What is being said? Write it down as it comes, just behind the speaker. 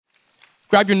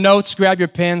Grab your notes, grab your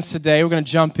pens today. We're going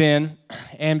to jump in.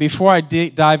 And before I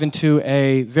dive into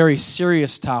a very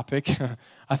serious topic,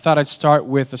 I thought I'd start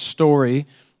with a story.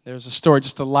 There's a story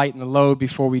just to lighten the load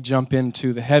before we jump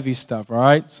into the heavy stuff, all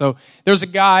right? So there's a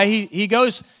guy, he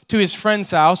goes to his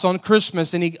friend's house on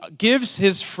Christmas, and he gives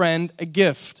his friend a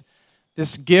gift.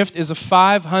 This gift is a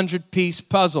 500-piece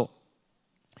puzzle.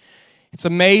 It's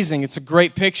amazing. It's a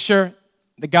great picture.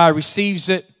 The guy receives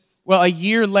it. Well, a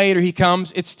year later he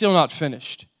comes, it's still not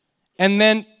finished. And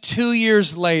then 2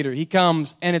 years later he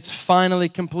comes, and it's finally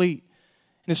complete.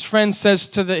 And his friend says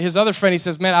to his other friend, he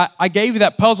says, man, I gave you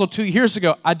that puzzle 2 years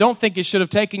ago. I don't think it should have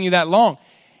taken you that long.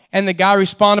 And the guy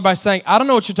responded by saying, I don't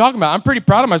know what you're talking about. I'm pretty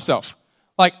proud of myself.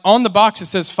 Like on the box it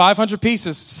says 500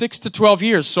 pieces, 6 to 12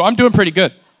 years, so I'm doing pretty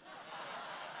good.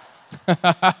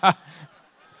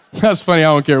 That's funny,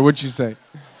 I don't care what you say.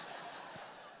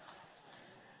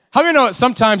 How many know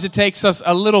sometimes it takes us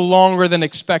a little longer than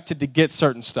expected to get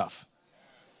certain stuff?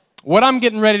 What I'm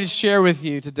getting ready to share with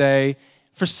you today,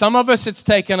 for some of us it's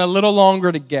taken a little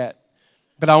longer to get.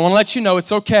 But I want to let you know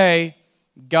it's okay.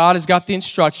 God has got the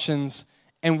instructions.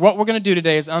 And what we're going to do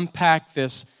today is unpack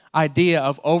this idea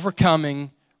of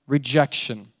overcoming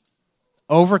rejection.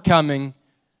 Overcoming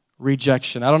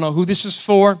rejection. I don't know who this is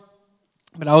for,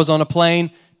 but I was on a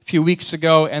plane a few weeks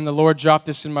ago and the Lord dropped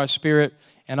this in my spirit.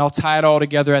 And I'll tie it all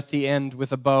together at the end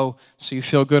with a bow so you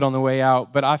feel good on the way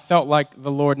out. But I felt like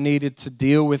the Lord needed to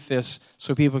deal with this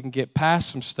so people can get past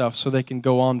some stuff so they can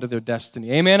go on to their destiny.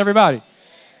 Amen, everybody?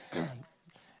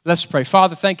 Let's pray.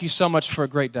 Father, thank you so much for a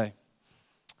great day.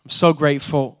 I'm so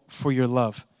grateful for your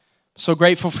love. I'm so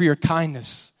grateful for your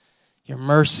kindness, your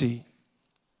mercy.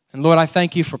 And Lord, I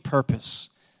thank you for purpose,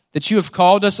 that you have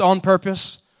called us on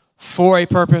purpose, for a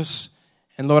purpose.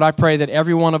 And Lord, I pray that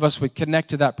every one of us would connect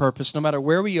to that purpose, no matter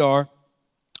where we are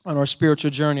on our spiritual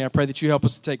journey. I pray that you help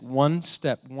us to take one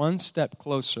step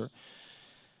closer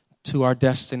to our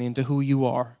destiny and to who you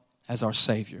are as our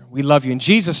Savior. We love you. In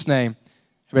Jesus' name,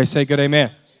 everybody say good amen.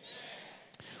 Amen.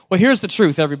 Well, here's the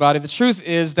truth, everybody. The truth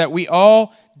is that we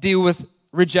all deal with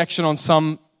rejection on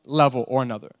some level or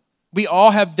another. We all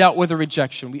have dealt with a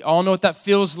rejection. We all know what that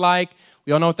feels like.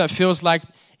 We all know what that feels like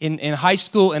in high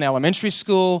school, in elementary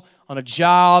school, on a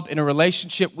job, in a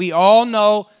relationship. We all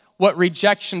know what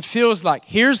rejection feels like.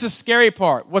 Here's the scary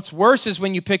part. What's worse is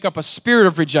when you pick up a spirit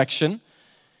of rejection,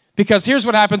 because here's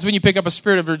what happens when you pick up a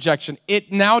spirit of rejection.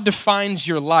 It now defines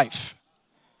your life.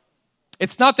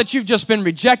 It's not that you've just been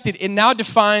rejected. It now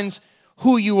defines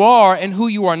who you are and who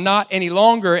you are not any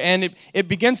longer, and it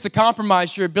begins to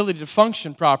compromise your ability to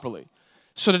function properly.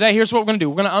 So today, here's what we're going to do.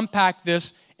 We're going to unpack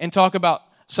this and talk about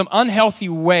some unhealthy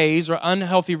ways or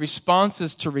unhealthy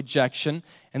responses to rejection,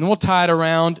 and then we'll tie it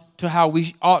around to how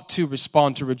we ought to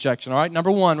respond to rejection, all right?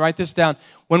 Number one, write this down.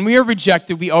 When we are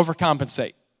rejected, we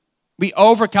overcompensate. We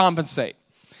overcompensate.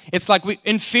 It's like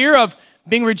in fear of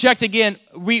being rejected again,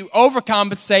 we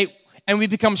overcompensate and we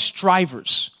become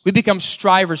strivers. We become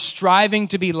strivers, striving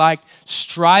to be liked,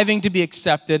 striving to be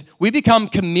accepted. We become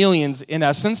chameleons in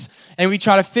essence, and we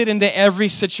try to fit into every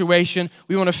situation.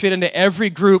 We want to fit into every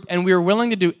group, and we are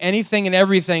willing to do anything and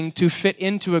everything to fit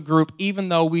into a group, even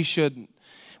though we shouldn't.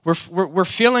 We're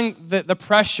feeling the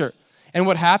pressure, and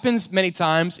what happens many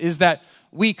times is that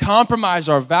we compromise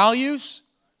our values,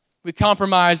 we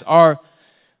compromise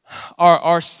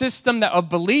our system of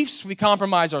beliefs, we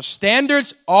compromise our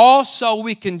standards, all so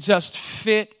we can just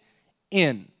fit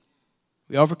in.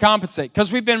 We overcompensate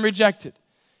because we've been rejected.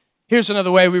 Here's another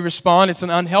way we respond. It's an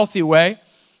unhealthy way.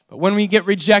 But when we get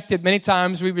rejected, many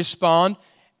times we respond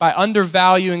by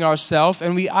undervaluing ourselves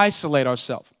and we isolate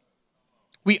ourselves.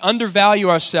 We undervalue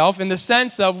ourselves in the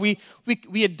sense of we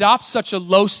adopt such a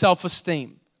low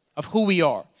self-esteem of who we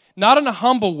are. Not in a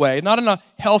humble way, not in a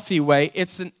healthy way.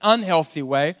 It's an unhealthy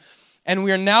way. And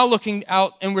we are now looking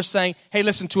out and we're saying, hey,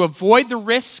 listen, to avoid the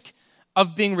risk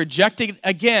of being rejected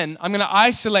again, I'm going to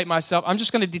isolate myself. I'm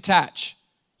just going to detach.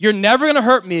 You're never going to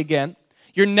hurt me again.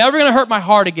 You're never going to hurt my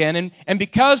heart again. And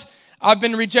because I've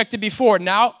been rejected before,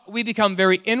 now we become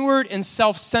very inward and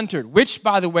self-centered, which,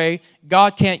 by the way,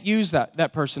 God can't use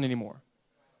that person anymore.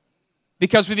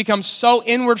 Because we become so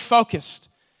inward focused.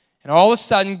 And all of a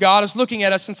sudden, God is looking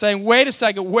at us and saying, wait a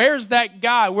second, where's that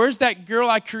guy? Where's that girl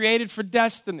I created for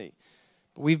destiny?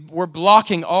 We're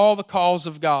blocking all the calls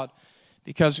of God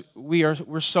because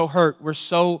we're so hurt. We're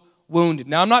so wounded.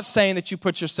 Now, I'm not saying that you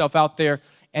put yourself out there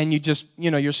and you just,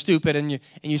 you're stupid and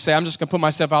you say, I'm just going to put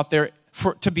myself out there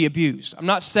to be abused. I'm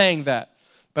not saying that.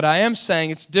 But I am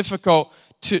saying it's difficult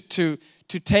to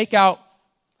take out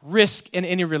risk in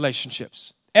any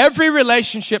relationships. Every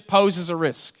relationship poses a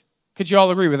risk. Could you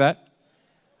all agree with that?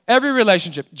 Every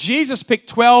relationship. Jesus picked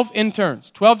 12 interns,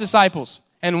 12 disciples,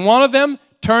 and one of them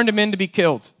turned him in to be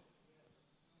killed.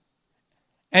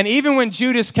 And even when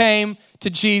Judas came to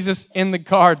Jesus in the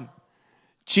garden,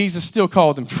 Jesus still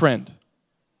called him friend.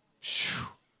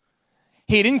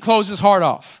 He didn't close his heart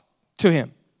off to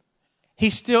him. He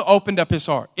still opened up his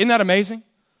heart. Isn't that amazing?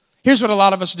 Here's what a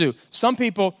lot of us do. Some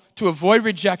people, to avoid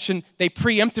rejection, they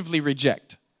preemptively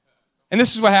reject. And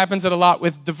this is what happens a lot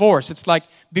with divorce. It's like,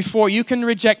 before you can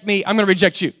reject me, I'm going to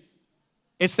reject you.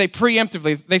 It's they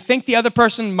preemptively. They think the other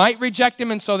person might reject him,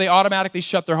 and so they automatically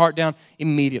shut their heart down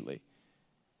immediately.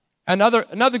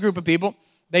 Another group of people,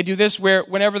 they do this where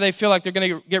whenever they feel like they're going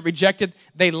to get rejected,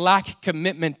 they lack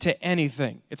commitment to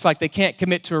anything. It's like they can't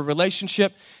commit to a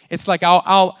relationship. It's like,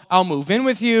 I'll move in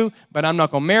with you, but I'm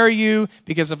not going to marry you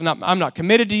because if I'm not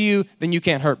committed to you, then you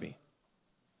can't hurt me.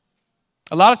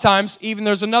 A lot of times, even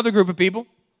there's another group of people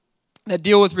that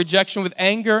deal with rejection with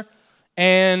anger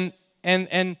and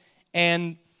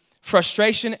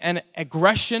frustration and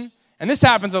aggression. And this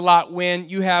happens a lot when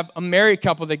you have a married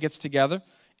couple that gets together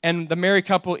and the married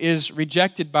couple is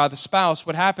rejected by the spouse.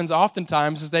 What happens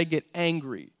oftentimes is they get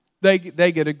angry. They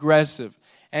get aggressive.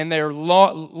 And they're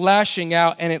lashing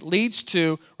out, and it leads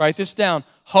to, write this down,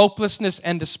 hopelessness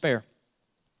and despair.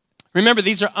 Remember,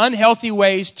 these are unhealthy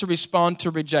ways to respond to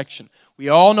rejection. We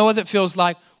all know what it feels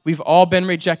like. We've all been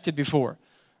rejected before.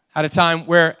 At a time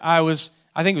where I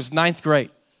think it was 9th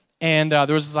grade, and there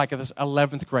was like this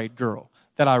 11th grade girl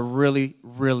that I really,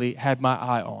 really had my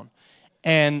eye on.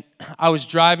 And I was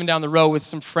driving down the road with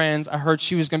some friends. I heard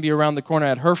she was going to be around the corner. I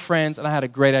had her friends, and I had a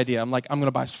great idea. I'm like, I'm going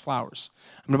to buy flowers.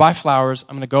 I'm going to buy flowers.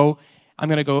 I'm going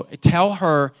to go tell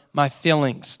her my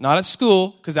feelings. Not at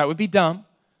school, because that would be dumb.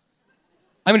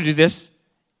 I'm going to do this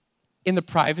in the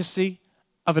privacy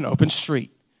of an open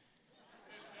street.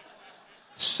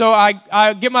 So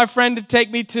I get my friend to take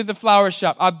me to the flower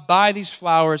shop. I buy these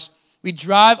flowers. We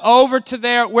drive over to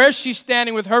there. Where she's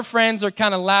standing with her friends are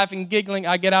kind of laughing, giggling.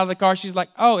 I get out of the car. She's like,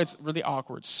 oh, it's really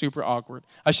awkward, super awkward.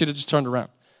 I should have just turned around.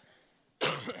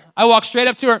 I walk straight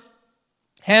up to her,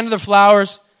 hand her the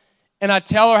flowers, and I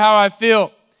tell her how I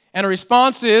feel. And her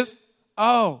response is,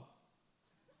 oh.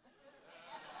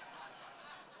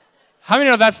 How many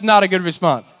know that's not a good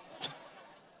response?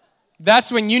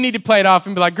 That's when you need to play it off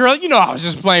and be like, girl, you know I was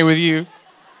just playing with you.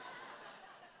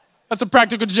 That's a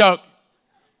practical joke.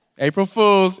 April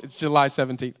Fools, it's July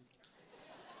 17th.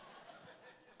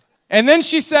 And then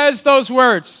she says those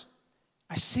words,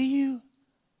 I see you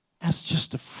as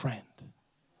just a friend.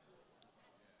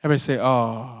 Everybody say,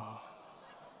 oh.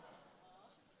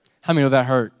 How many know that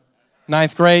hurt?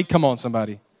 9th grade? Come on,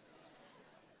 somebody.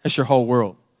 That's your whole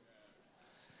world.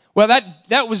 Well,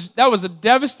 that was a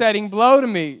devastating blow to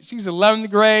me. She's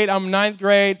 11th grade, I'm 9th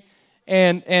grade,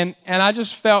 and I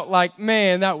just felt like,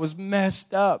 man, that was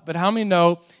messed up. But how many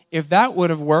know if that would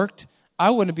have worked, I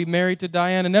wouldn't be married to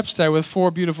Diana Nepstead with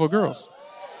 4 beautiful girls.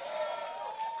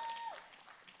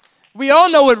 We all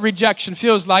know what rejection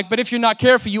feels like, but if you're not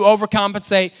careful, you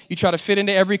overcompensate. You try to fit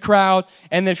into every crowd,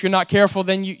 and then if you're not careful,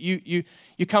 then you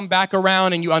come back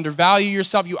around and you undervalue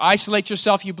yourself. You isolate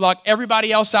yourself. You block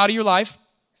everybody else out of your life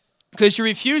because you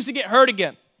refuse to get hurt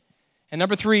again. And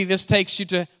number 3, this takes you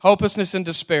to hopelessness and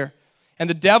despair. And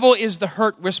the devil is the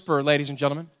hurt whisperer, ladies and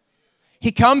gentlemen.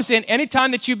 He comes in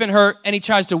anytime that you've been hurt, and he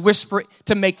tries to whisper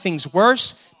to make things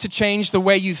worse, to change the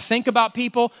way you think about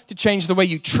people, to change the way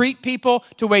you treat people,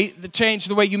 to change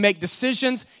the way you make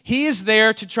decisions. He is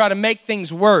there to try to make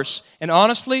things worse. And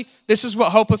honestly, this is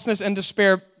what hopelessness and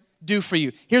despair do for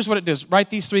you. Here's what it does.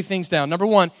 Write these 3 things down. Number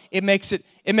 1, it makes it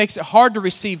hard to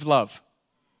receive love.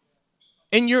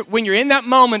 When you're in that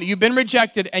moment, you've been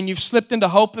rejected and you've slipped into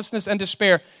hopelessness and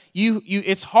despair,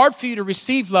 it's hard for you to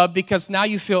receive love because now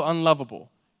you feel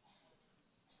unlovable.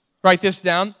 Write this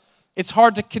down. It's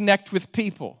hard to connect with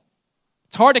people.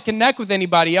 It's hard to connect with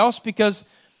anybody else because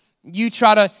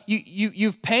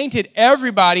you've painted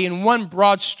everybody in one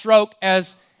broad stroke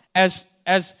as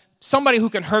somebody who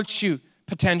can hurt you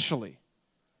potentially.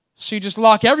 So you just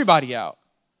lock everybody out.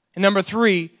 And number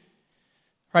 3,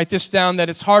 write this down, that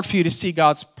it's hard for you to see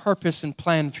God's purpose and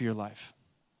plan for your life.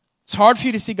 It's hard for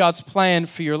you to see God's plan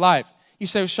for your life. You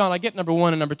say, well, Sean, I get number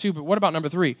 1 and number 2, but what about number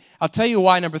 3? I'll tell you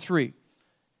why number 3.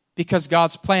 Because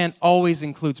God's plan always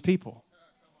includes people.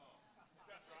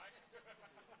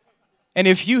 And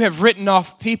if you have written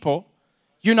off people,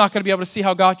 you're not going to be able to see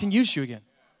how God can use you again.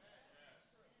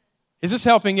 Is this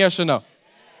helping, yes or no?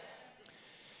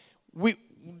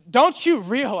 Don't you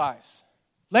realize,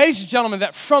 ladies and gentlemen,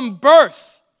 that from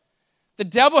birth, the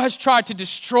devil has tried to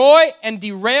destroy and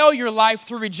derail your life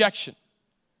through rejection.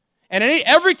 And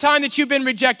every time that you've been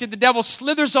rejected, the devil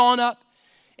slithers on up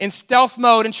in stealth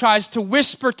mode and tries to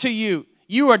whisper to you,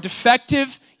 you are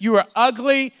defective, you are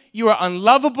ugly, you are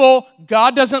unlovable,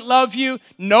 God doesn't love you,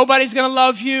 nobody's gonna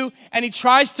love you, and he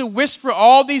tries to whisper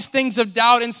all these things of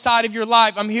doubt inside of your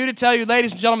life. I'm here to tell you,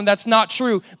 ladies and gentlemen, that's not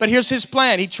true, but here's his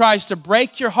plan. He tries to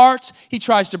break your heart, he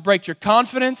tries to break your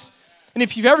confidence, and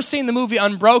if you've ever seen the movie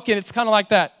Unbroken, it's kind of like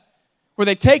that, where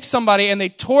they take somebody and they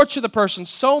torture the person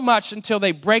so much until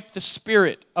they break the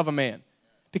spirit of a man.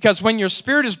 Because when your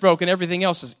spirit is broken, everything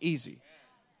else is easy.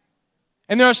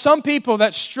 And there are some people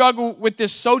that struggle with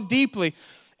this so deeply.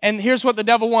 And here's what the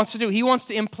devil wants to do. He wants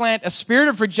to implant a spirit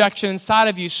of rejection inside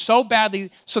of you so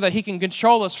badly so that he can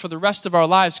control us for the rest of our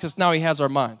lives because now he has our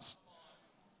minds.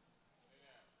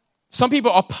 Some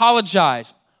people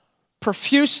apologize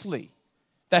profusely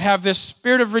that have this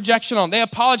spirit of rejection on. They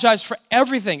apologize for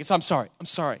everything. It's, I'm sorry.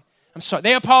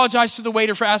 They apologize to the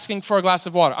waiter for asking for a glass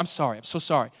of water. I'm sorry, I'm so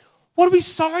sorry. What are we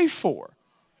sorry for?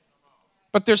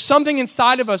 But there's something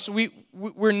inside of us.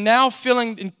 We're now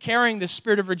feeling and carrying this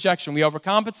spirit of rejection. We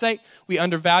overcompensate. We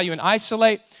undervalue and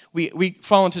isolate. We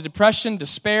fall into depression,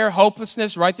 despair,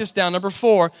 hopelessness. Write this down. Number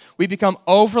 4, we become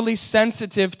overly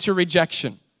sensitive to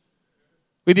rejection.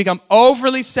 We become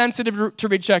overly sensitive to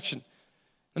rejection.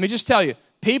 Let me just tell you,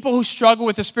 people who struggle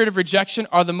with the spirit of rejection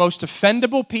are the most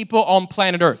offendable people on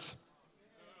planet Earth.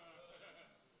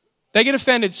 They get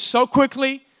offended so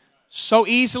quickly, so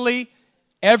easily,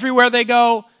 everywhere they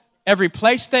go, every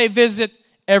place they visit,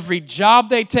 every job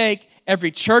they take,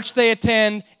 every church they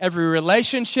attend, every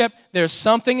relationship, there's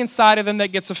something inside of them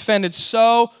that gets offended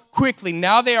so quickly.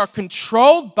 Now they are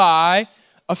controlled by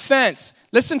offense.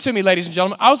 Listen to me, ladies and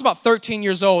gentlemen. I was about 13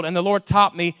 years old, and the Lord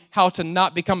taught me how to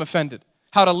not become offended,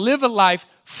 how to live a life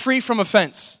free from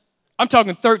offense. I'm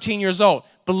talking 13 years old.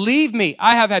 Believe me,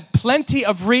 I have had plenty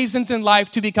of reasons in life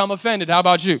to become offended. How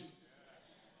about you?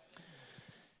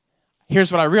 Here's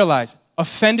what I realized.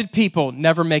 Offended people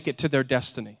never make it to their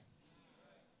destiny.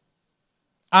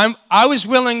 I was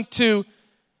willing to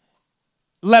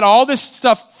let all this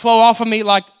stuff flow off of me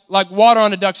like water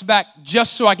on a duck's back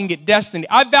just so I can get destiny.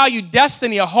 I value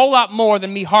destiny a whole lot more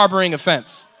than me harboring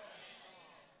offense.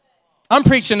 I'm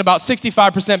preaching about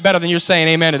 65% better than you're saying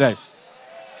amen today.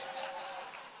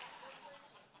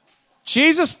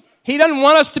 Jesus, he doesn't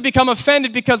want us to become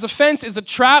offended because offense is a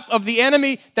trap of the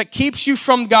enemy that keeps you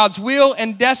from God's will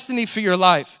and destiny for your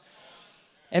life.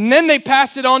 And then we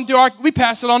pass it on to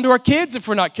our kids if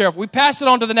we're not careful. We pass it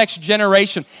on to the next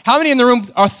generation. How many in the room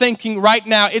are thinking right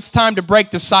now it's time to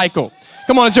break the cycle?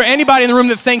 Come on, is there anybody in the room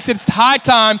that thinks it's high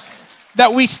time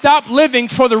that we stop living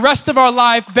for the rest of our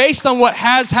life based on what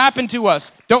has happened to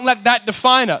us? Don't let that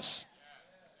define us.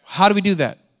 How do we do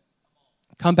that?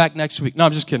 Come back next week. No,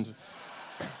 I'm just kidding.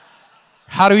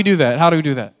 How do we do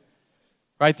that?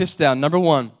 Write this down. Number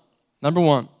one.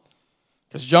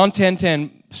 Because John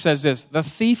 10:10 says this, the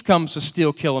thief comes to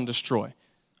steal, kill, and destroy.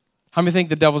 How many think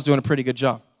the devil's doing a pretty good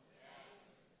job?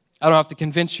 I don't have to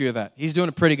convince you of that. He's doing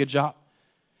a pretty good job.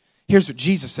 Here's what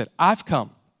Jesus said. I've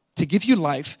come to give you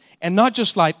life, and not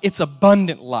just life, it's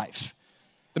abundant life.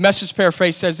 The Message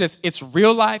paraphrase says this, it's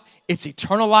real life, it's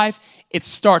eternal life, it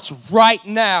starts right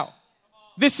now.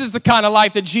 This is the kind of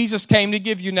life that Jesus came to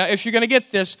give you. Now, if you're going to get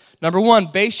this, number 1,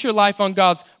 base your life on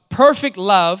God's perfect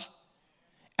love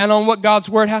and on what God's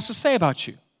word has to say about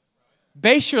you.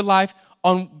 Base your life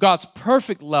on God's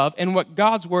perfect love and what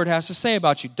God's word has to say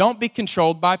about you. Don't be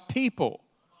controlled by people.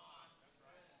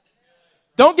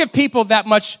 Don't give people that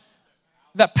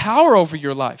power over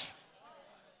your life.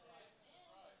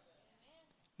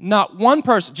 Not one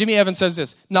person, Jimmy Evans says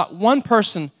this, not one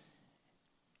person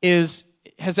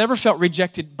has ever felt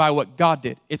rejected by what God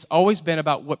did. It's always been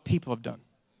about what people have done.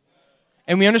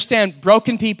 And we understand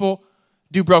broken people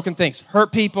do broken things.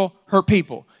 Hurt people hurt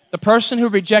people. The person who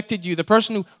rejected you, the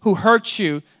person who hurt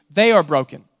you, they are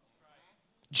broken.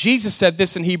 Jesus said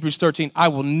this in Hebrews 13, I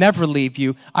will never leave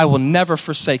you. I will never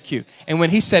forsake you. And when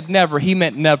he said never, he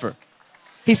meant never.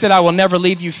 He said, I will never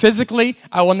leave you physically.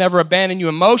 I will never abandon you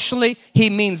emotionally. He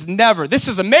means never. This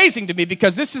is amazing to me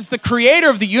because this is the creator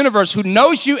of the universe who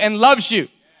knows you and loves you.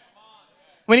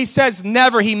 When he says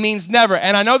never, he means never.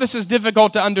 And I know this is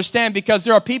difficult to understand because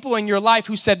there are people in your life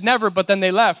who said never, but then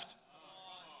they left.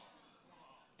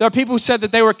 There are people who said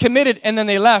that they were committed and then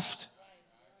they left.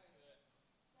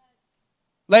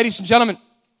 Ladies and gentlemen,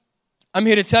 I'm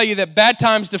here to tell you that bad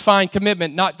times define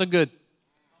commitment, not the good.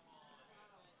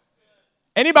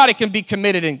 Anybody can be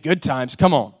committed in good times.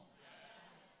 Come on.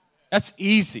 That's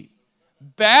easy.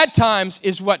 Bad times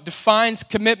is what defines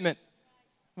commitment.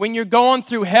 When you're going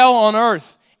through hell on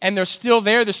earth and they're still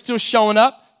there, they're still showing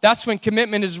up, that's when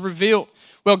commitment is revealed.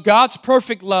 Well, God's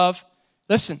perfect love,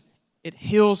 listen, it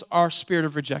heals our spirit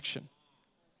of rejection.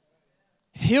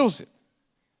 It heals it.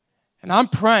 And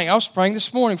I was praying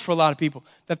this morning for a lot of people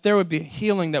that there would be a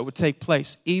healing that would take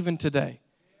place even today,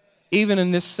 even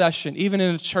in this session, even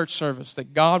in a church service,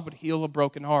 that God would heal a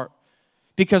broken heart.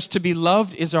 Because to be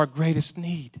loved is our greatest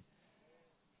need.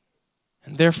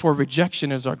 And therefore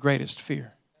rejection is our greatest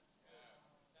fear.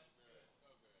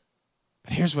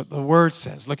 But here's what the word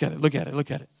says. Look at it.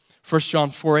 1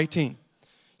 John 4:18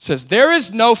 says, there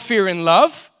is no fear in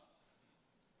love,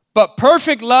 but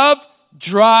perfect love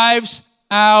drives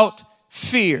out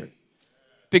fear.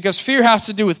 Because fear has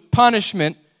to do with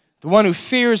punishment. The one who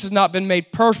fears has not been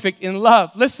made perfect in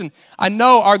love. Listen, I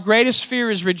know our greatest fear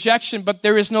is rejection, but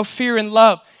there is no fear in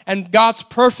love. And God's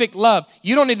perfect love.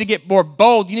 You don't need to get more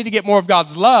bold. You need to get more of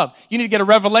God's love. You need to get a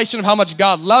revelation of how much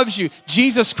God loves you.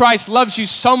 Jesus Christ loves you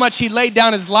so much, He laid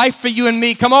down His life for you and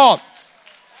me. Come on.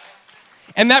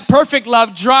 And that perfect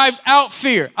love drives out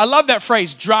fear. I love that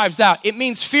phrase, drives out. It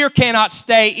means fear cannot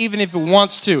stay even if it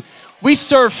wants to. We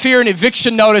serve fear an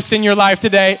eviction notice in your life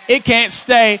today. It can't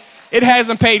stay. It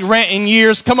hasn't paid rent in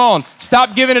years. Come on.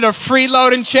 Stop giving it a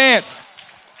freeloading chance.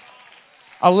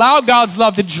 Allow God's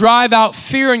love to drive out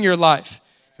fear in your life.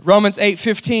 Romans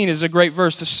 8:15 is a great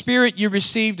verse. The spirit you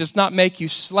received does not make you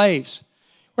slaves.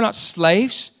 We're not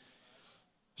slaves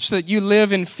so that you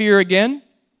live in fear again.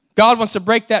 God wants to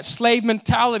break that slave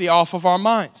mentality off of our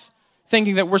minds,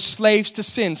 thinking that we're slaves to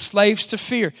sin, slaves to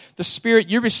fear. The spirit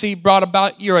you received brought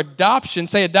about your adoption,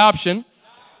 say adoption,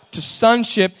 to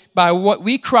sonship by what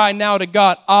we cry now to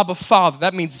God, Abba, Father.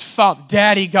 That means Father,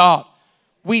 Daddy God.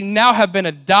 We now have been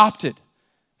adopted.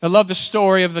 I love the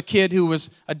story of the kid who was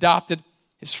adopted.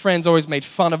 His friends always made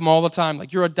fun of him all the time,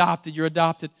 like, you're adopted, you're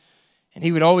adopted. And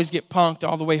he would always get punked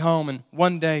all the way home. And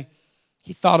one day,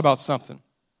 he thought about something.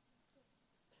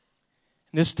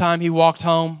 And this time, he walked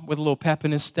home with a little pep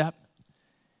in his step.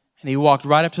 And he walked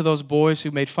right up to those boys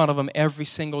who made fun of him every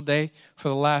single day for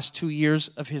the last 2 years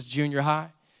of his junior high.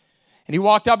 And he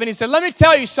walked up and he said, let me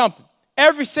tell you something.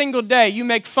 Every single day, you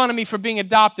make fun of me for being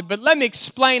adopted, but let me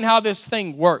explain how this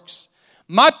thing works.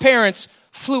 My parents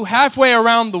flew halfway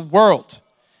around the world.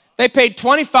 They paid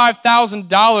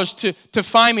 $25,000 to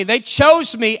find me. They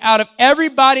chose me out of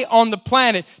everybody on the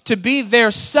planet to be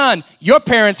their son. Your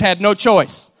parents had no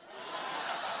choice.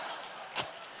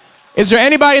 Is there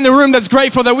anybody in the room that's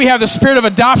grateful that we have the spirit of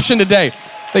adoption today?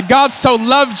 That God so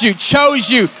loved you, chose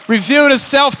you, revealed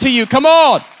Himself to you. Come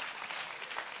on.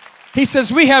 He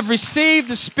says, we have received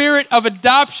the spirit of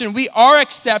adoption. We are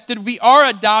accepted. We are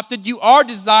adopted. You are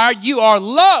desired. You are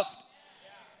loved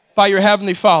by your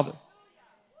Heavenly Father.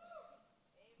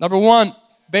 Number one,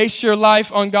 base your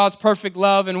life on God's perfect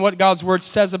love and what God's Word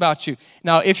says about you.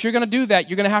 Now, if you're going to do that,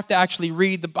 you're going to have to actually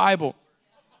read the Bible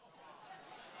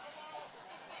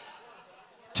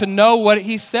to know what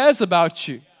He says about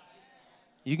you.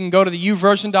 You can go to the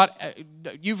uversion.com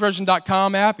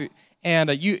app.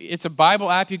 And it's a Bible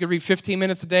app. You can read 15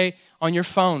 minutes a day on your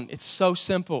phone. It's so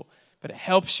simple, but it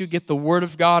helps you get the Word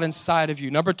of God inside of you.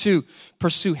 Number two,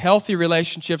 pursue healthy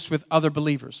relationships with other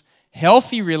believers.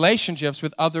 Healthy relationships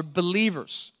with other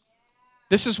believers.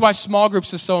 This is why small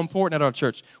groups is so important at our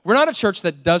church. We're not a church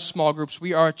that does small groups.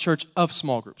 We are a church of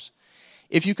small groups.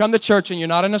 If you come to church and you're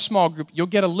not in a small group, you'll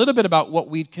get a little bit about what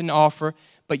we can offer,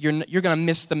 but you're going to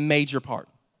miss the major part.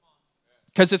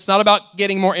 Because it's not about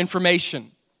getting more information.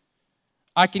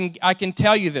 I can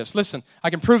tell you this. Listen, I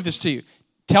can prove this to you.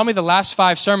 Tell me the last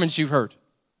 5 sermons you've heard.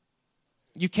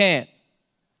 You can't.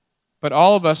 But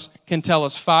all of us can tell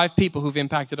us 5 people who've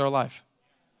impacted our life.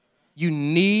 You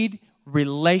need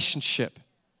relationship.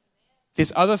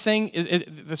 This other thing,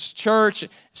 this church,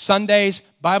 Sundays,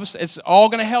 Bible, it's all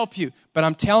going to help you. But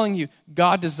I'm telling you,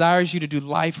 God desires you to do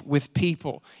life with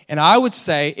people. And I would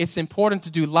say it's important to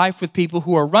do life with people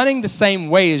who are running the same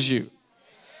way as you.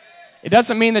 It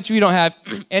doesn't mean that you don't have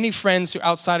any friends who are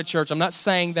outside of church. I'm not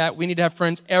saying that. We need to have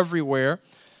friends everywhere.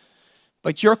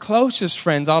 But your closest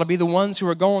friends ought to be the ones who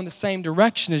are going the same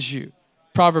direction as you.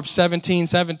 Proverbs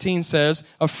 17:17 says,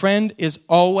 a friend is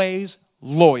always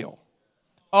loyal.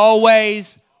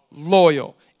 Always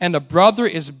loyal. And a brother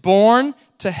is born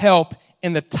to help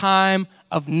in the time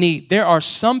of need. There are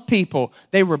some people,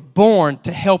 they were born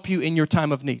to help you in your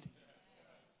time of need.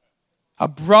 A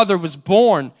brother was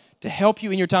born to help you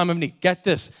in your time of need. Get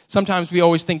this. Sometimes we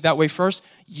always think that way first.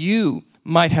 You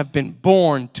might have been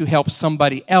born to help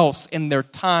somebody else in their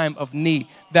time of need.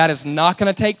 That is not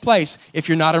going to take place if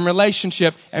you're not in a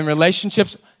relationship, and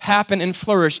relationships happen and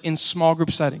flourish in small group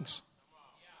settings.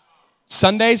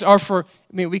 Sundays are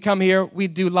we come here, we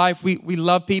do life, we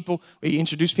love people, we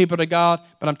introduce people to God,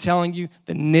 but I'm telling you,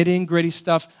 the nitty and gritty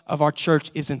stuff of our church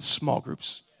is in small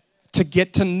groups. to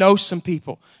get to know some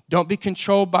people. Don't be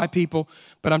controlled by people.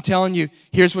 But I'm telling you,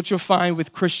 here's what you'll find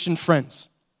with Christian friends.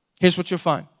 Here's what you'll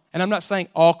find. And I'm not saying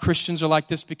all Christians are like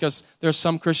this, because there are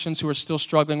some Christians who are still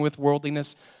struggling with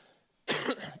worldliness.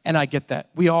 And I get that.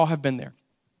 We all have been there.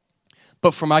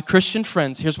 But for my Christian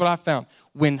friends, here's what I found.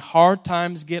 When hard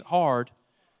times get hard,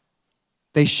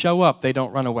 they show up. They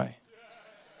don't run away.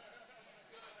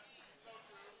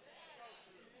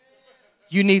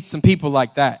 You need some people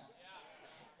like that.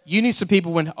 You need some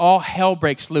people when all hell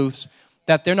breaks loose,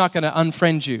 that they're not going to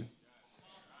unfriend you.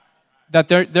 That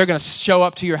they're going to show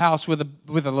up to your house with a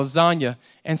lasagna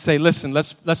and say, listen,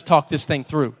 let's talk this thing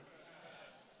through.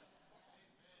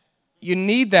 You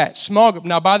need that small group.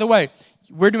 Now, by the way,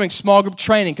 we're doing small group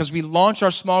training because we launch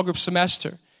our small group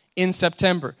semester in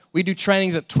September. We do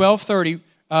trainings at 12:30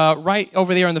 right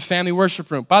over there in the family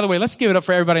worship room. By the way, let's give it up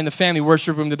for everybody in the family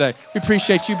worship room today. We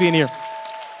appreciate you being here.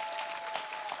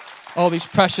 All these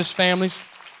precious families.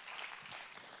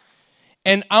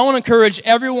 And I want to encourage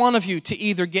every one of you to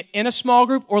either get in a small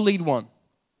group or lead one.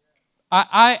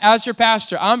 I as your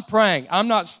pastor, I'm praying. I'm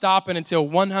not stopping until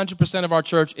 100% of our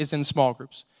church is in small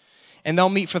groups. And they'll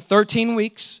meet for 13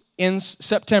 weeks in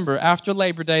September. After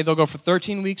Labor Day, they'll go for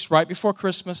 13 weeks right before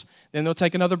Christmas. Then they'll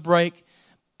take another break.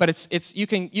 But it's you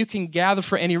can gather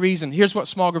for any reason. Here's what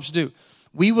small groups do.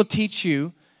 We will teach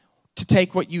you to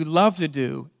take what you love to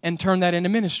do and turn that into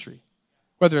ministry.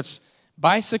 Whether it's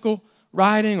bicycle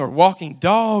riding or walking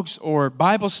dogs or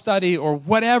Bible study or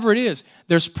whatever it is,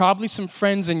 there's probably some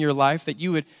friends in your life that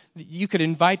you could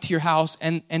invite to your house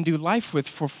and do life with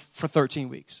for 13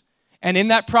 weeks. And in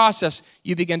that process,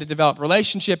 you begin to develop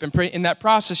relationship. And in that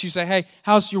process, you say, hey,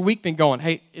 how's your week been going?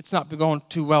 Hey, it's not been going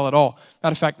too well at all.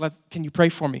 Matter of fact, can you pray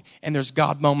for me? And there's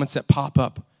God moments that pop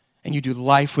up. And you do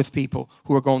life with people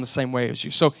who are going the same way as you.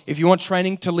 So if you want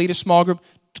training to lead a small group,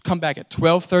 come back at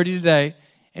 12:30 today,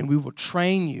 and we will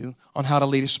train you on how to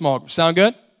lead a small group. Sound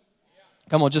good?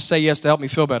 Come on, just say yes to help me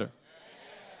feel better.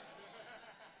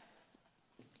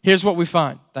 Here's what we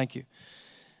find. Thank you.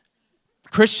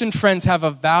 Christian friends have a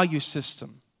value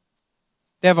system.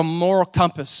 They have a moral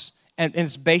compass, and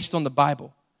it's based on the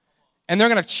Bible. And they're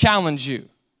going to challenge you.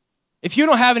 If you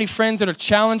don't have any friends that are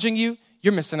challenging you,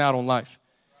 you're missing out on life.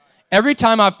 Every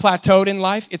time I've plateaued in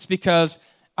life, it's because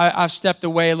I've stepped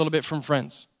away a little bit from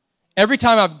friends. Every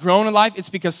time I've grown in life, it's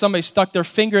because somebody stuck their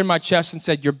finger in my chest and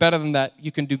said, you're better than that.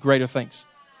 You can do greater things.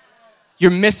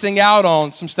 You're missing out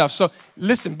on some stuff. So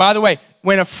listen, by the way,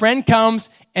 when a friend comes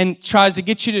and tries to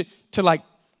get you to like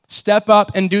step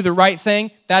up and do the right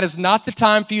thing, that is not the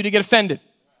time for you to get offended.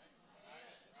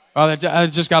 Oh, I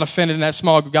just got offended in that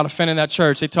small group, got offended in that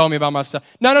church. They told me about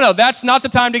myself. No. That's not the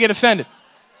time to get offended.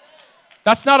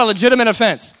 That's not a legitimate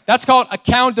offense. That's called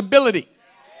accountability.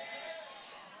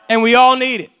 And we all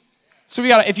need it. So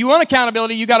if you want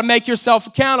accountability, you got to make yourself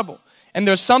accountable. And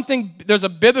there's a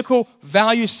biblical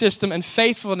value system and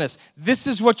faithfulness. This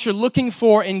is what you're looking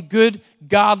for in good,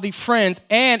 godly friends.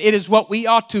 And it is what we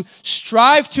ought to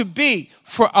strive to be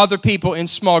for other people in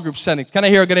small group settings. Can I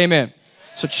hear a good amen?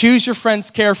 So choose your friends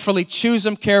carefully. Choose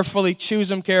them carefully. Choose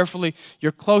them carefully.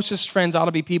 Your closest friends ought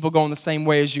to be people going the same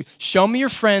way as you. Show me your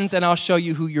friends and I'll show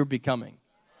you who you're becoming.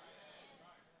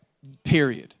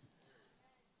 Period.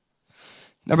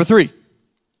 Number 3.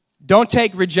 Don't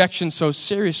take rejection so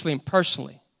seriously and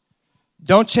personally.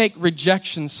 Don't take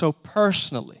rejection so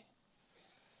personally.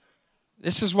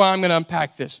 This is why I'm going to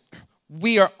unpack this.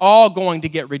 We are all going to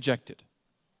get rejected.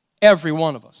 Every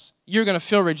one of us. You're going to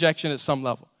feel rejection at some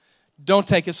level. Don't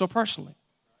take it so personally.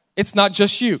 It's not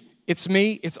just you. It's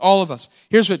me. It's all of us.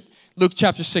 Here's what Luke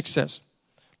chapter 6 says.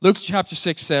 Luke chapter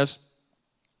 6 says,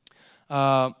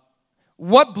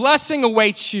 what blessing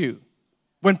awaits you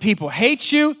when people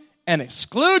hate you and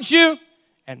exclude you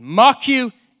and mock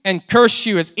you and curse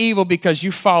you as evil because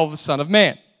you follow the Son of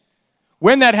Man.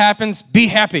 When that happens, be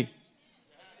happy.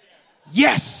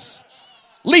 Yes.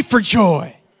 Leap for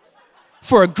joy.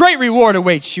 For a great reward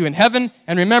awaits you in heaven.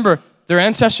 And remember, their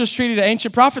ancestors treated the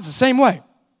ancient prophets the same way.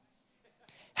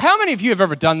 How many of you have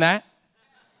ever done that?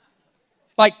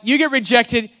 Like you get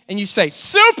rejected and you say,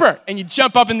 super, and you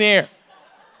jump up in the air.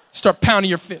 Start pounding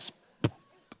your fist.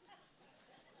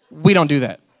 We don't do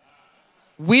that.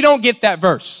 We don't get that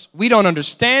verse. We don't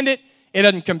understand it. It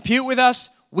doesn't compute with us.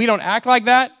 We don't act like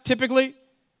that typically.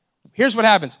 Here's what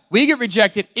happens. We get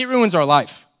rejected. It ruins our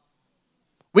life.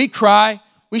 We cry.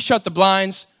 We shut the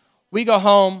blinds. We go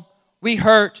home. We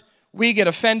hurt. We get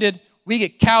offended. We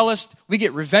get calloused. We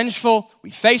get revengeful.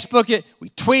 We Facebook it. We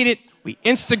tweet it. We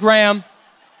Instagram.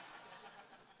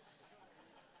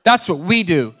 That's what we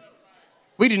do.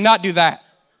 We do not do that.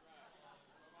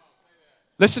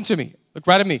 Listen to me. Look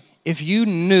right at me. If you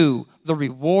knew the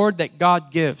reward that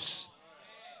God gives,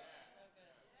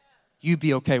 you'd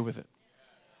be okay with it.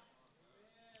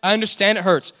 I understand it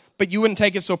hurts, but you wouldn't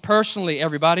take it so personally,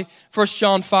 everybody. 1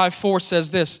 John 5:4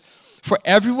 says this, for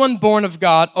everyone born of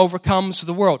God overcomes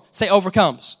the world. Say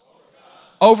overcomes.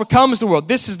 Overcomes the world.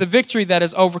 This is the victory that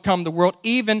has overcome the world,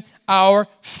 even our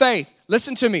faith.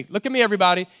 Listen to me. Look at me,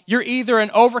 everybody. You're either an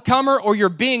overcomer or you're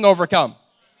being overcome.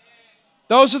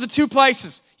 Those are the two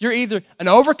places. You're either an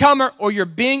overcomer or you're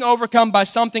being overcome by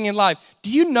something in life. Do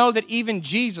you know that even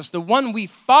Jesus, the one we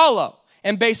follow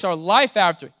and base our life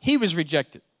after, he was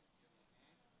rejected?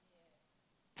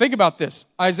 Think about this.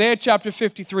 Isaiah chapter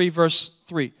 53, verse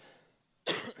 3.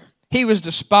 He was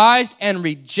despised and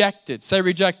rejected. Say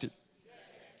rejected.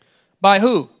 By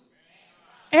who?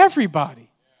 Everybody.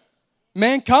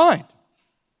 Mankind.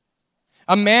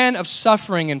 A man of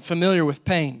suffering and familiar with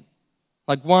pain,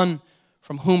 like one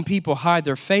from whom people hide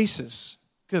their faces.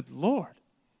 Good Lord.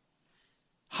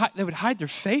 They would hide their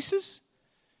faces?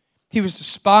 He was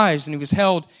despised and he was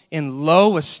held in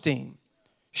low esteem.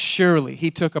 Surely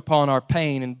he took upon our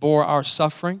pain and bore our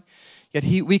suffering. Yet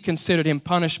we considered him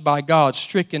punished by God,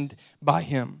 stricken by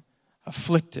him,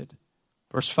 afflicted.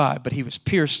 Verse 5, but he was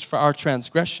pierced for our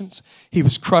transgressions. He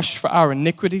was crushed for our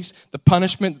iniquities. The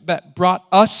punishment that brought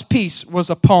us peace was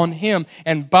upon him.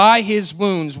 And by his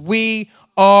wounds we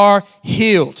are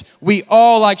healed. We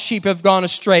all like sheep have gone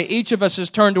astray. Each of us has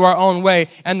turned to our own way.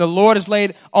 And the Lord has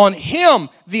laid on him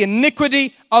the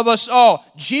iniquity of us all.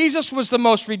 Jesus was the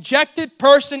most rejected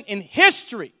person in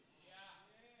history.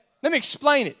 Let me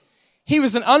explain it. He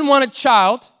was an unwanted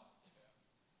child.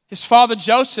 His father,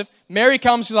 Joseph, Mary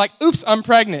comes, she's like, oops, I'm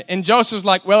pregnant. And Joseph's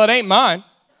like, well, it ain't mine.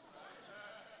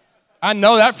 I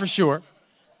know that for sure.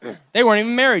 They weren't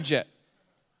even married yet.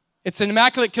 It's an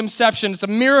immaculate conception. It's a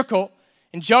miracle.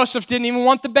 And Joseph didn't even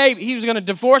want the baby. He was going to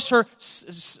divorce her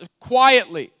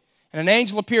quietly. And an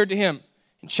angel appeared to him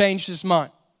and changed his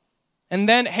mind. And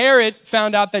then Herod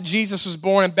found out that Jesus was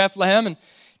born in Bethlehem and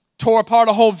tore apart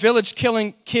a whole village,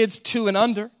 killing kids 2 and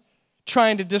under,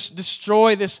 trying to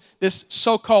destroy this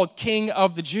so-called king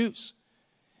of the Jews.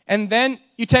 And then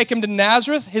you take him to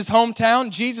Nazareth, his hometown.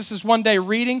 Jesus is one day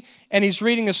reading, and he's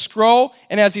reading a scroll.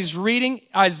 And as he's reading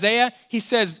Isaiah, he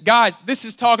says, guys, this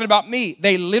is talking about me.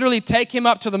 They literally take him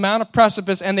up to the Mount of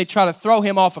Precipice, and they try to throw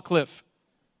him off a cliff.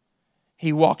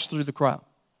 He walks through the crowd.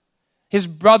 His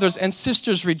brothers and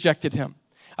sisters rejected him.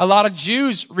 A lot of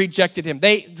Jews rejected him.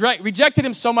 They rejected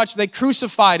him so much they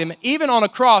crucified him. Even on a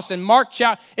cross in Mark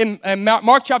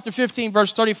chapter 15,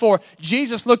 verse 34,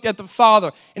 Jesus looked at the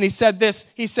Father and he said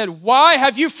this. He said, why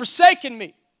have you forsaken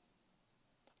me?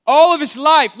 All of his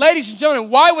life, ladies and gentlemen,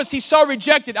 why was he so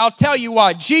rejected? I'll tell you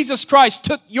why. Jesus Christ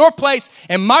took your place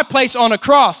and my place on a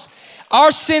cross.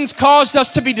 Our sins caused us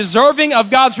to be deserving of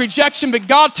God's rejection, but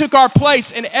God took our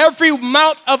place, and every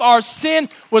amount of our sin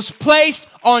was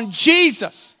placed on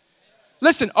Jesus.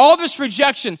 Listen, all this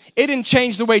rejection, it didn't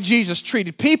change the way Jesus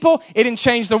treated people. It didn't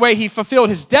change the way he fulfilled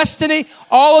his destiny.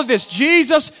 All of this,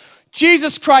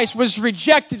 Jesus Christ was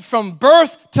rejected from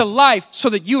birth to life so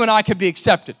that you and I could be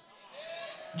accepted.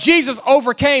 Jesus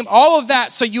overcame all of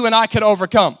that so you and I could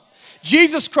overcome.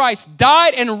 Jesus Christ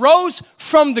died and rose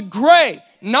from the grave.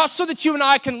 Not so that you and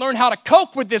I can learn how to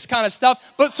cope with this kind of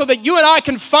stuff, but so that you and I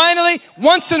can finally,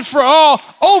 once and for all,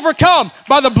 overcome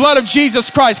by the blood of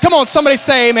Jesus Christ. Come on, somebody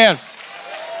say amen.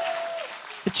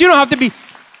 But you don't have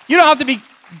to be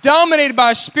dominated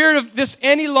by a spirit of this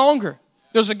any longer.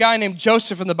 There's a guy named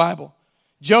Joseph in the Bible.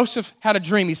 Joseph had a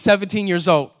dream. He's 17 years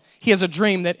old. He has a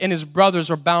dream that and his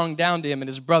brothers are bowing down to him, and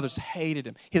his brothers hated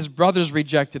him. His brothers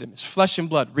rejected him. His flesh and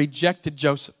blood rejected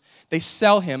Joseph. They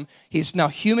sell him. He's now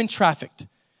human trafficked.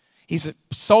 He's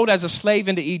sold as a slave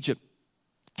into Egypt.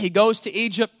 He goes to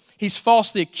Egypt. He's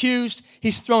falsely accused.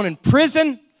 He's thrown in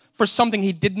prison for something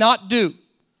he did not do.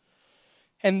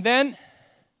 And then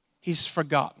he's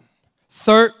forgotten.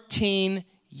 13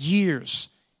 years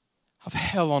of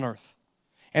hell on earth.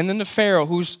 And then the Pharaoh,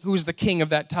 who's the king of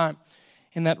that time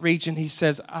in that region, he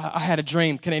says, I had a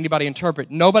dream. Can anybody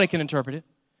interpret? Nobody can interpret it.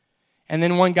 And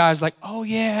then one guy's like, oh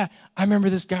yeah, I remember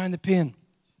this guy in the pen.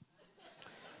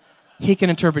 He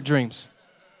can interpret dreams.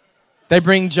 They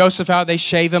bring Joseph out. They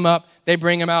shave him up. They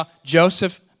bring him out.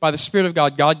 Joseph, by the Spirit of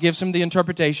God, God gives him the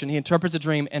interpretation. He interprets a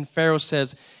dream, and Pharaoh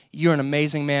says, you're an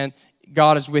amazing man.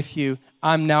 God is with you.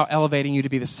 I'm now elevating you to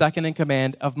be the second in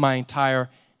command of my entire,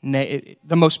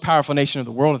 the most powerful nation of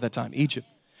the world at that time, Egypt.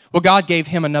 Well, God gave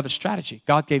him another strategy.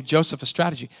 God gave Joseph a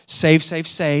strategy. Save, save,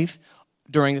 save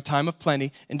during the time of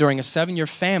plenty, and during a 7-year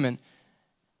famine,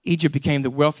 Egypt became the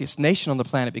wealthiest nation on the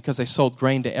planet because they sold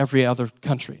grain to every other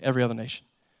country, every other nation.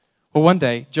 Well, one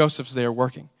day, Joseph's there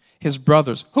working, his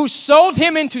brothers, who sold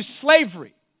him into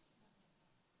slavery,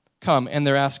 come, and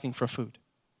they're asking for food.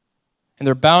 And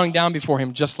they're bowing down before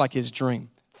him just like his dream,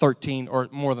 13 or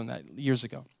more than that years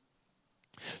ago.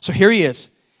 So here he is.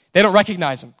 They don't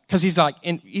recognize him because he's got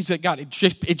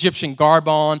Egyptian garb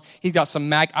on. He's got some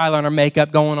MAC eyeliner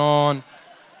makeup going on.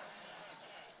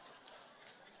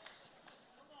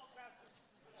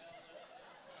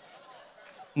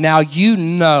 Now you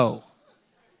know,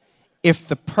 if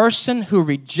the person who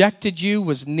rejected you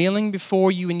was kneeling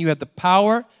before you and you had the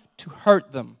power to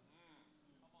hurt them,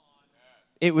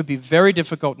 it would be very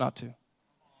difficult not to.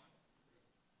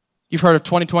 You've heard of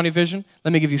 20/20 vision?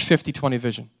 Let me give you 50/20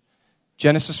 vision.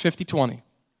 Genesis 50:20.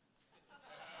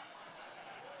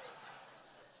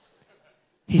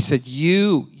 He said,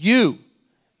 you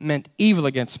meant evil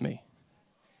against me.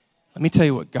 Let me tell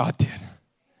you what God did.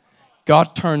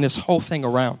 God turned this whole thing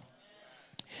around.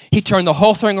 He turned the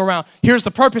whole thing around. Here's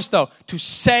the purpose, though, to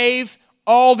save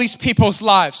all these people's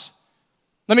lives.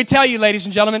 Let me tell you, ladies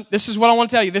and gentlemen, this is what I want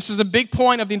to tell you. This is the big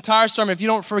point of the entire sermon.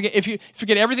 If you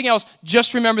forget everything else,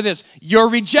 just remember this. Your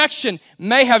rejection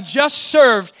may have just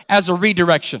served as a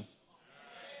redirection.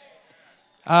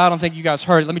 I don't think you guys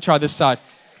heard it. Let me try this side.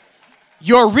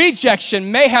 Your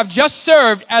rejection may have just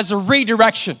served as a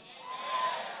redirection.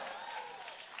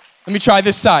 Let me try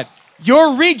this side.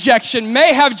 Your rejection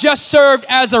may have just served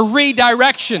as a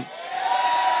redirection.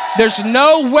 There's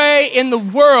no way in the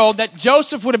world that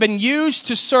Joseph would have been used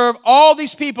to serve all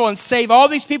these people and save all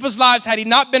these people's lives had he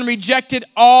not been rejected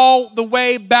all the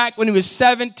way back when he was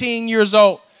 17 years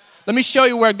old. Let me show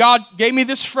you where God gave me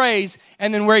this phrase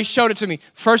and then where he showed it to me.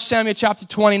 1 Samuel chapter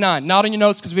 29. Not on your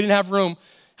notes because we didn't have room.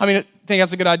 I think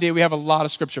that's a good idea. We have a lot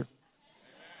of scripture.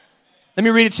 Let me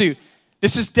read it to you.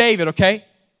 This is David, okay?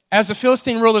 As the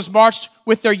Philistine rulers marched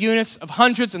with their units of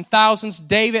hundreds and thousands,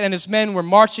 David and his men were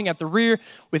marching at the rear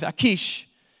with Achish.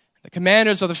 The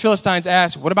commanders of the Philistines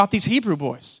asked, "What about these Hebrew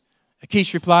boys?"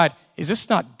 Achish replied, "Is this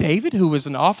not David, who was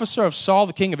an officer of Saul,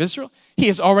 the king of Israel? He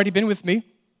has already been with me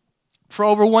for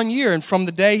over 1 year, and from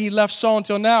the day he left Saul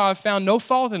until now, I've found no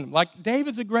fault in him." Like,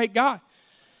 David's a great guy.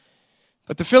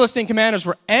 But the Philistine commanders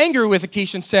were angry with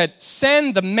Achish and said,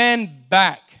 "Send the men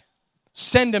back.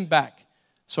 Send them back."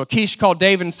 So Achish called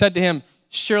David and said to him,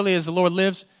 "Surely as the Lord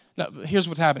lives." Now, here's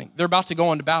what's happening. They're about to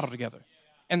go into battle together.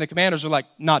 And the commanders are like,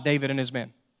 "Not David and his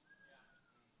men.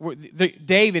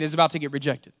 David is about to get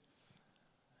rejected.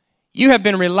 You have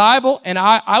been reliable, and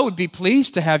I would be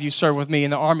pleased to have you serve with me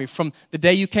in the army. From the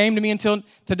day you came to me until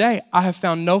today, I have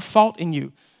found no fault in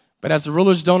you. But as the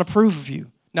rulers don't approve of you,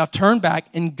 now turn back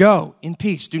and go in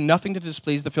peace. Do nothing to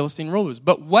displease the Philistine rulers."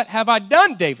 "But what have I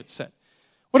done?" David said.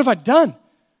 "What have I done?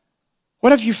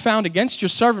 What have you found against your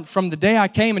servant from the day I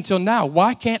came until now?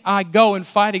 Why can't I go and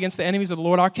fight against the enemies of the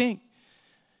Lord our king?"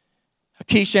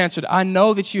 Achish answered, "I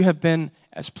know that you have been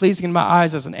as pleasing in my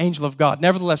eyes as an angel of God.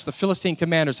 Nevertheless, the Philistine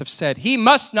commanders have said, 'He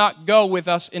must not go with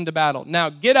us into battle.' Now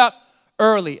get up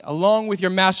early along with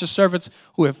your master's servants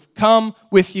who have come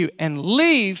with you and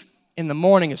leave in the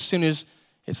morning as soon as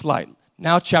it's light."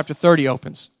 Now chapter 30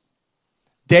 opens.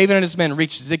 David and his men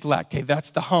reached Ziklag. Okay,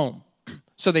 that's the home.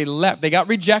 So they left. They got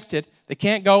rejected. They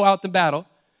can't go out to battle.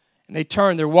 And they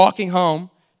turn. They're walking home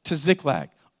to Ziklag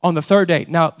on the third day.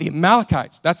 Now, the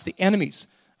Amalekites, that's the enemies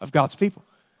of God's people.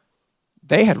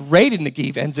 They had raided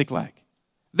Negev and Ziklag.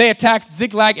 They attacked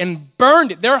Ziklag and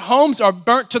burned it. Their homes are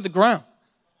burnt to the ground.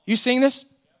 You seeing this?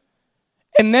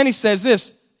 And then he says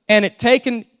this, "And it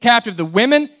taken captive the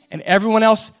women and everyone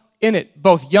else in it,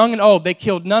 both young and old. They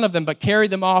killed none of them, but carried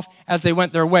them off as they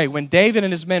went their way. When David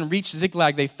and his men reached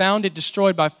Ziklag, they found it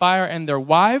destroyed by fire, and their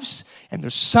wives and their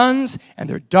sons and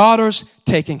their daughters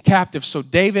taken captive. So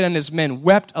David and his men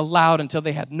wept aloud until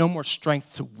they had no more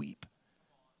strength to weep."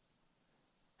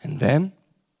 And then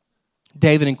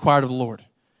David inquired of the Lord.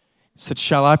 He said,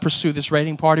 "Shall I pursue this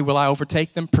raiding party? Will I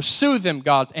overtake them?" "Pursue them,"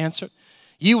 God answered.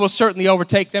 "You will certainly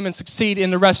overtake them and succeed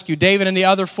in the rescue." David and the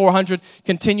other 400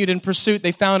 continued in pursuit.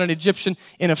 They found an Egyptian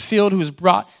in a field who was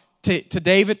brought to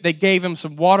David. They gave him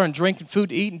some water and drink and food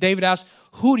to eat. And David asked,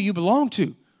 "Who do you belong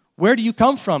to? Where do you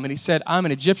come from?" And he said, "I'm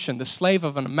an Egyptian, the slave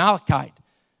of an Amalekite."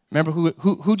 Remember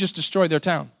who just destroyed their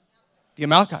town? The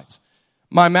Amalekites.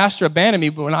 "My master abandoned me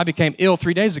when I became ill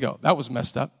 3 days ago." That was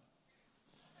messed up.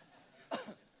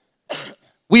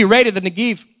 "We raided the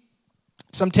Negev,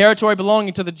 some territory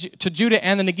belonging to Judah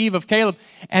and the Negev of Caleb,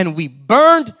 and we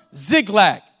burned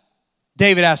Ziklag."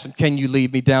 David asked him, "Can you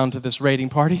lead me down to this raiding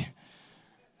party?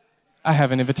 I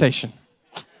have an invitation."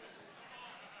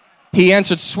 He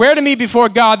answered, "Swear to me before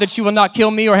God that you will not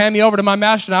kill me or hand me over to my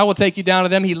master, and I will take you down to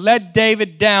them." He led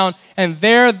David down, and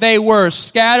there they were,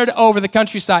 scattered over the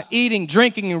countryside, eating,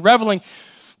 drinking, and reveling.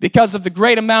 because of the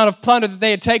great amount of plunder that they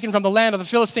had taken from the land of the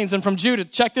Philistines and from Judah.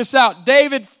 Check this out.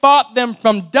 David fought them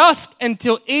from dusk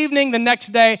until evening the next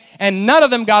day, and none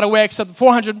of them got away except the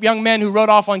 400 young men who rode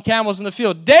off on camels in the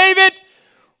field. David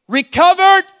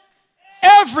recovered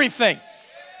everything.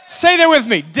 Say that with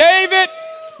me. David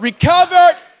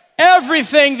recovered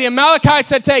everything the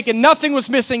Amalekites had taken. Nothing was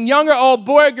missing, young or old,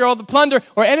 boy or girl, the plunder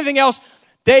or anything else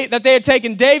that they had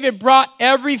taken. David brought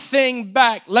everything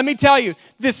back. Let me tell you,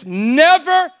 this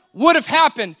never would have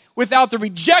happened without the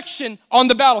rejection on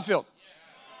the battlefield.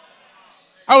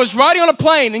 I was riding on a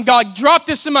plane and God dropped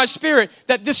this in my spirit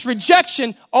that this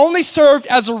rejection only served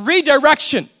as a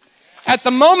redirection. At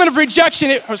the moment of rejection,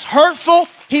 it was hurtful.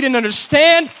 He didn't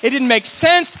understand. It didn't make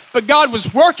sense. But God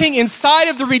was working inside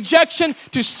of the rejection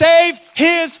to save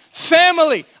his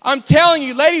family. I'm telling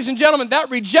you, ladies and gentlemen, that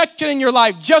rejection in your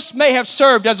life just may have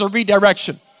served as a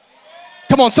redirection.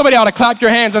 Come on, somebody ought to clap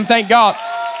your hands and thank God.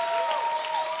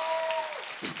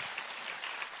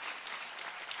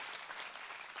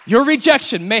 Your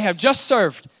rejection may have just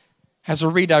served as a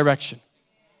redirection.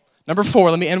 Number 4,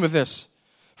 let me end with this.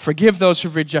 Forgive those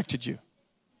who've rejected you.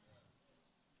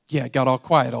 Yeah, it got all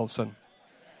quiet all of a sudden.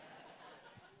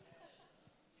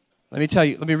 Let me tell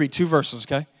you, let me read 2 verses,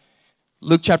 okay?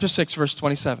 Luke chapter 6, verse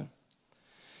 27.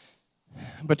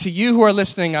 But to you who are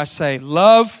listening, I say,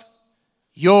 love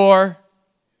your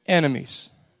enemies.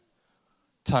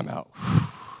 Time out.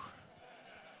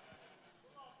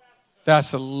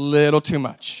 That's a little too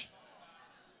much.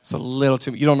 It's a little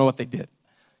too much. You don't know what they did.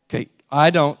 Okay, I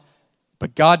don't,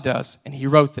 but God does, and he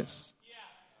wrote this.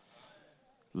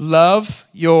 Love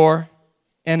your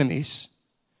enemies.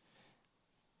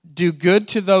 Do good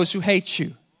to those who hate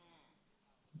you.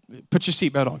 Put your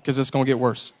seatbelt on because it's going to get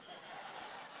worse.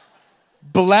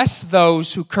 Bless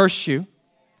those who curse you.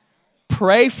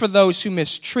 Pray for those who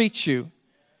mistreat you.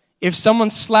 If someone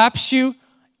slaps you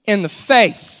in the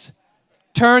face,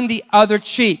 turn the other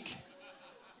cheek.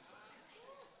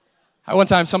 One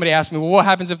time somebody asked me, well, what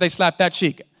happens if they slap that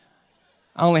cheek?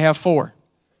 I only have 4.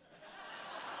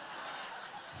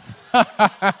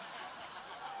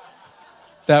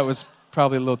 That was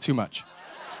probably a little too much.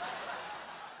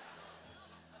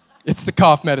 It's the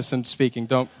cough medicine speaking.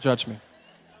 Don't judge me.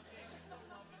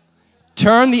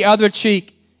 Turn the other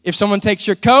cheek. If someone takes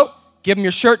your coat, give them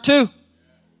your shirt too.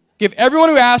 Give everyone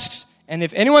who asks, and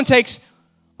if anyone takes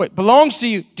what belongs to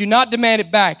you, do not demand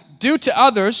it back. Do to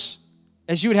others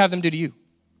as you would have them do to you.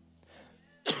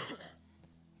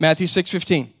 Matthew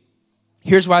 6:15.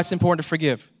 Here's why it's important to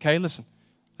forgive. Okay, listen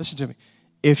to me.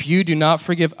 If you do not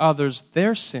forgive others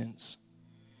their sins,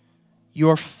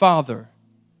 your Father,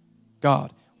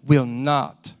 God, will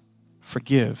not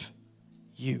forgive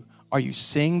you. Are you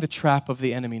seeing the trap of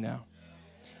the enemy now?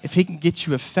 If he can get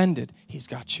you offended, he's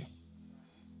got you.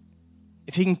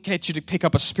 If he can get you to pick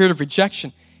up a spirit of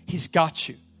rejection, he's got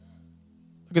you.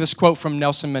 Look at this quote from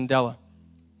Nelson Mandela,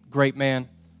 great man.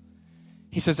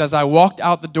 He says, as I walked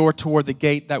out the door toward the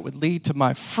gate that would lead to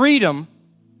my freedom,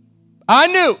 I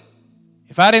knew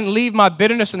if I didn't leave my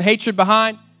bitterness and hatred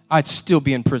behind, I'd still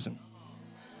be in prison.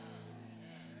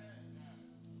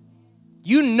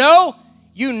 You know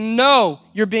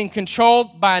you're being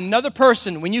controlled by another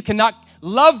person when you cannot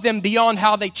love them beyond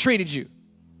how they treated you.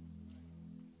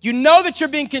 You know that you're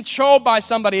being controlled by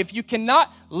somebody if you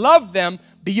cannot love them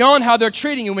beyond how they're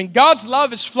treating you. When God's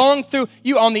love is flowing through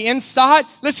you on the inside,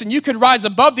 listen, you can rise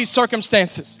above these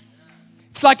circumstances.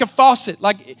 It's like a faucet.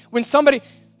 Like when somebody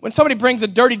brings a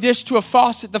dirty dish to a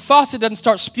faucet, the faucet doesn't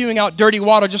start spewing out dirty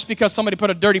water just because somebody put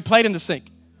a dirty plate in the sink.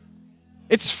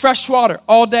 It's fresh water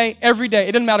all day, every day.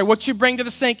 It doesn't matter what you bring to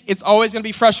the sink. It's always going to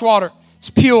be fresh water. It's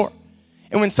pure.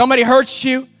 And when somebody hurts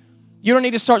you, you don't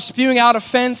need to start spewing out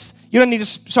offense. You don't need to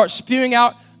start spewing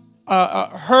out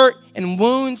hurt and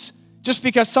wounds just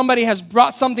because somebody has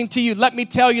brought something to you. Let me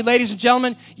tell you, ladies and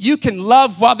gentlemen, you can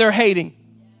love while they're hating.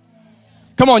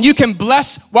 Come on, you can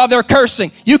bless while they're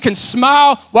cursing. You can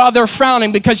smile while they're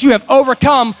frowning because you have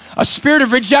overcome a spirit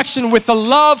of rejection with the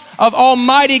love of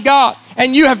Almighty God.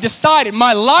 And you have decided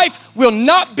my life will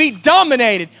not be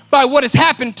dominated by what has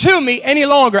happened to me any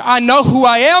longer. I know who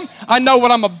I am. I know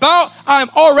what I'm about. I'm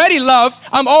already loved.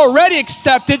 I'm already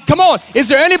accepted. Come on. Is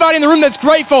there anybody in the room that's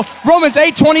grateful? Romans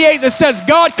 8:28 that says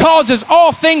God causes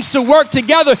all things to work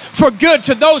together for good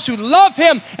to those who love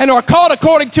him and are called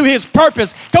according to his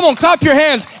purpose. Come on, clap your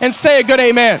hands and say a good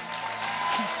amen.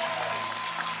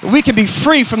 We can be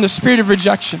free from the spirit of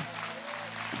rejection.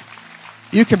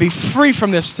 You can be free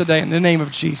from this today in the name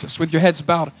of Jesus with your heads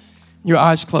bowed, your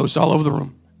eyes closed all over the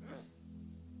room.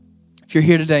 If you're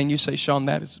here today and you say, Sean,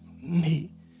 that is me.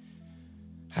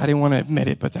 I didn't want to admit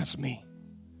it, but that's me.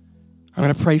 I'm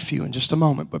going to pray for you in just a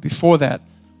moment. But before that,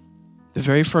 the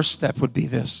very first step would be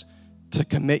this, to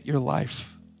commit your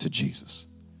life to Jesus.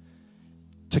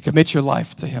 To commit your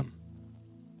life to Him.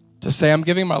 To say, I'm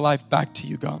giving my life back to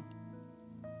you, God.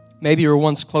 Maybe you were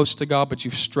once close to God, but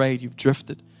you've strayed, you've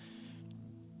drifted.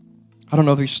 I don't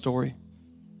know your story,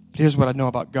 but here's what I know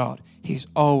about God. He's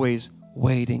always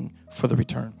waiting for the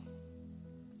return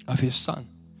of His son,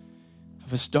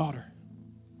 of His daughter.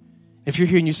 If you're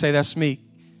here and you say, that's me,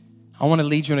 I want to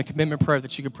lead you in a commitment prayer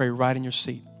that you can pray right in your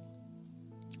seat.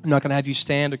 I'm not going to have you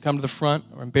stand or come to the front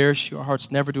or embarrass you. Our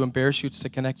heart's never to embarrass you. It's to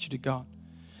connect you to God.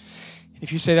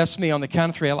 If you say, that's me, on the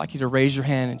count of 3, I'd like you to raise your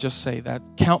hand and just say that.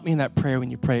 Count me in that prayer when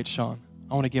you pray it, Sean.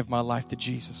 I want to give my life to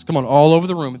Jesus. Come on, all over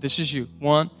the room. This is you.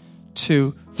 1,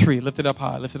 2, 3. Lift it up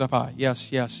high. Lift it up high.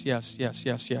 Yes, yes, yes, yes,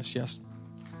 yes, yes, yes.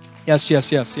 Yes,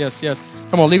 yes, yes, yes, yes.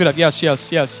 Come on, leave it up. Yes,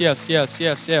 yes, yes, yes, yes,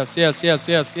 yes, yes, yes, yes,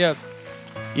 yes, yes.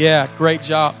 Yeah, great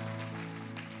job.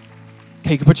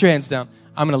 Okay, you can put your hands down.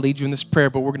 I'm going to lead you in this prayer,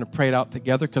 but we're going to pray it out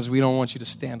together because we don't want you to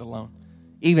stand alone.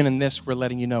 Even in this, we're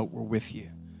letting you know we're with you.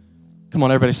 Come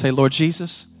on, everybody say, Lord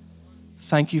Jesus,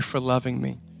 thank you for loving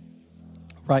me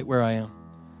right where I am.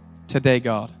 Today,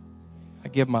 God, I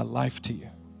give my life to you.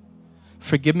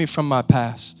 Forgive me from my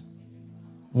past.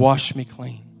 Wash me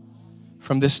clean.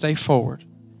 From this day forward,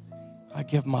 I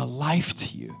give my life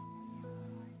to you.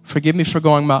 Forgive me for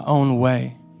going my own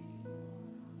way.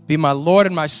 Be my Lord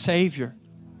and my Savior.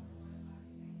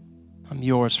 I'm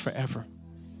yours forever.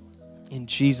 In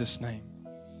Jesus' name.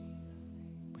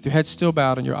 With your head still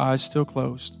bowed and your eyes still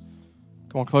closed,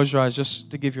 go on, close your eyes just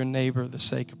to give your neighbor the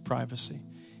sake of privacy.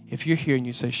 If you're here and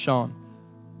you say, Sean,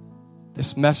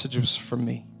 this message was for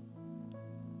me.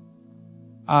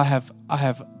 I've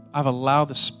allowed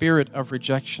the spirit of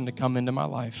rejection to come into my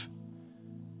life,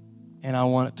 and I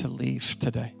want it to leave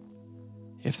today.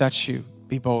 If that's you,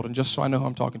 be bold. And just so I know who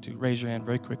I'm talking to, raise your hand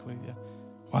very quickly. Yeah.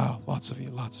 Wow, lots of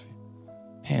you.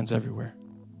 Hands everywhere.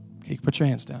 Okay, put your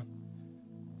hands down.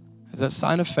 As that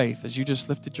sign of faith, as you just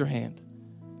lifted your hand,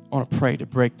 I want to pray to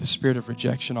break the spirit of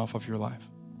rejection off of your life.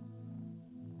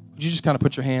 Would you just kind of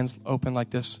put your hands open like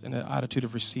this in an attitude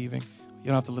of receiving? You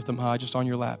don't have to lift them high, just on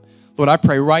your lap. Lord, I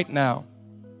pray right now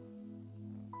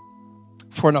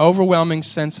for an overwhelming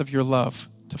sense of your love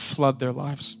to flood their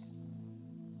lives.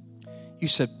 You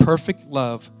said perfect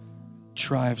love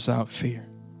drives out fear.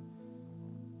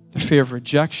 The fear of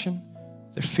rejection,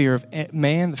 the fear of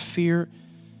man, the fear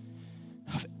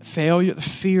of failure, the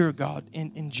fear, God,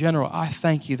 in general. I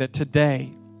thank you that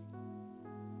today,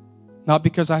 not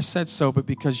because I said so, but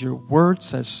because your word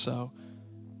says so,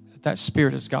 that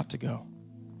spirit has got to go.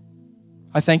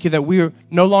 I thank you that we are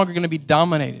no longer going to be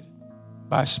dominated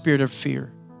by a spirit of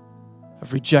fear,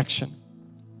 of rejection.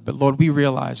 But Lord, we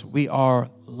realize we are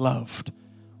loved.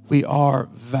 We are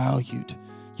valued.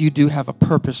 You do have a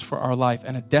purpose for our life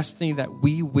and a destiny that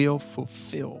we will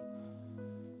fulfill.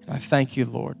 And I thank you,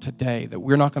 Lord, today that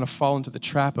we're not going to fall into the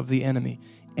trap of the enemy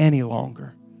any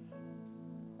longer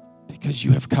because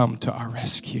you have come to our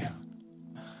rescue.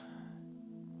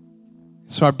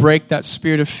 So I break that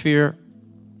spirit of fear,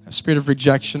 that spirit of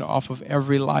rejection off of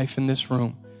every life in this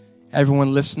room,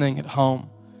 everyone listening at home.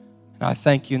 And I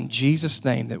thank you in Jesus'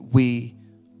 name that we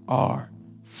are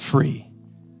free.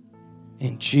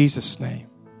 In Jesus' name.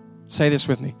 Say this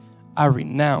with me. I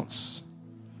renounce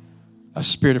a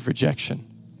spirit of rejection,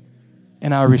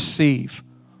 and I receive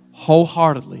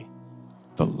wholeheartedly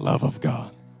the love of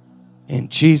God. In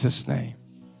Jesus' name.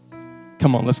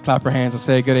 Come on, let's clap our hands and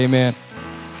say a good amen.